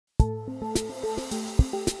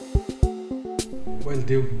while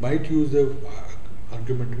they might use the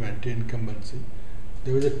argument of anti-incumbency,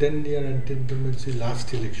 there was a 10-year anti-incumbency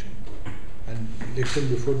last election, and election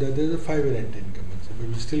before that there was a 5-year anti-incumbency, but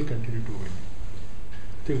we still continue to win.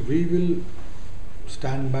 I think we will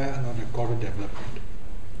stand by on a record of development,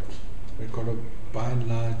 record of by and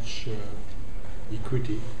large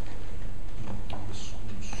equity,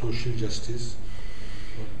 social justice,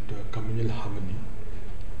 communal harmony,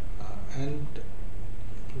 and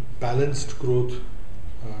balanced growth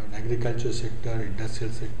in agriculture sector,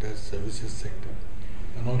 industrial sector, services sector,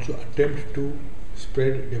 and also attempt to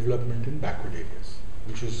spread development in backward areas,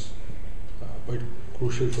 which is quite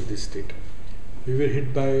crucial for this state. We were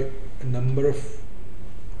hit by a number of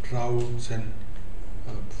droughts and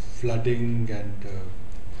flooding and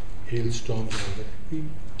hailstorms and all that. We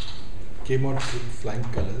came out with flying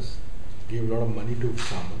colors, gave a lot of money to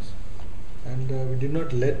farmers, and we did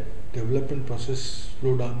not let development process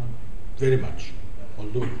slow down very much,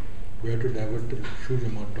 although we had to divert a huge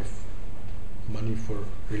amount of money for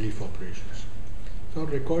relief operations. So our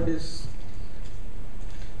record is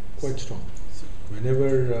quite strong.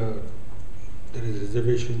 Whenever there is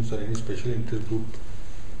reservations or any special interest group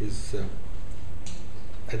is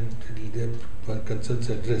and their concerns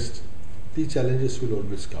addressed, these challenges will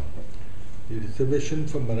always come. The reservation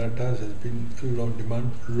for Marathas has been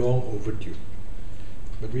a long overdue.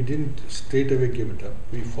 But we didn't straight away give it up.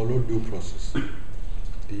 We followed due process.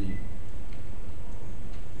 The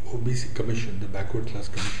OBC Commission, the Backward Class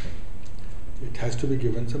Commission, it has to be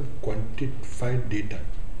given some quantified data,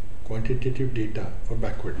 quantitative data for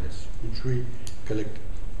backwardness, which we collect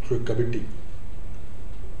through a committee.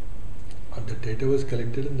 And the data was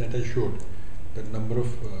collected, and that has showed the number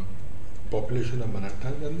of population of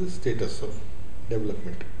Marathas and the status of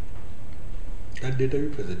development. That data we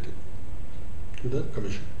presented to the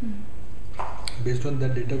commission. Based on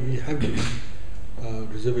that data, we have given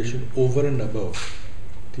reservation over and above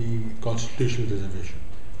the constitutional reservation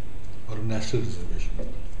or national reservation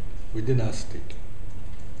within our state.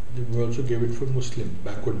 Then we also gave it for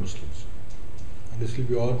backward Muslims. And this will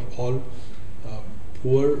be all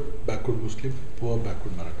poor backward Muslims, poor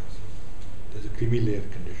backward Marathas. There's a creamy layer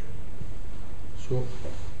condition. So,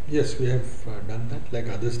 yes, we have done that, like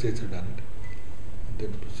other states have done it.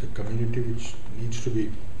 It's a community which needs to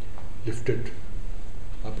be lifted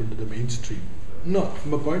up into the mainstream. No,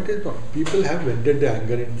 my point is, no, people have vented their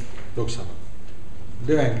anger in Lok Sabha.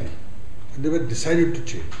 They were angry. And they were decided to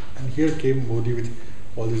change. And here came Modi with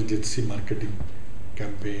all this glitzy marketing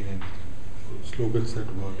campaign and slogans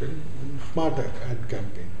that work and smart ad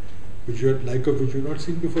campaign, which you have not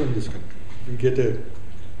seen before in this country. You get a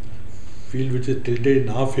field which is tilted in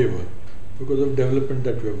our favor because of development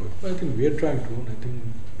that we have worked. I think we are trying to, and I think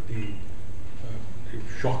the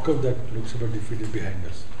shock of that Lok Sabha defeat is behind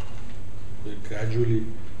us. We're gradually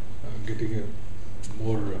getting a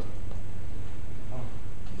more,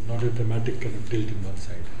 not a dramatic kind of tilt in one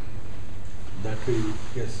side. That way,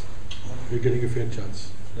 yes, we're getting a fair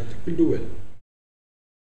chance. I think we'll do well.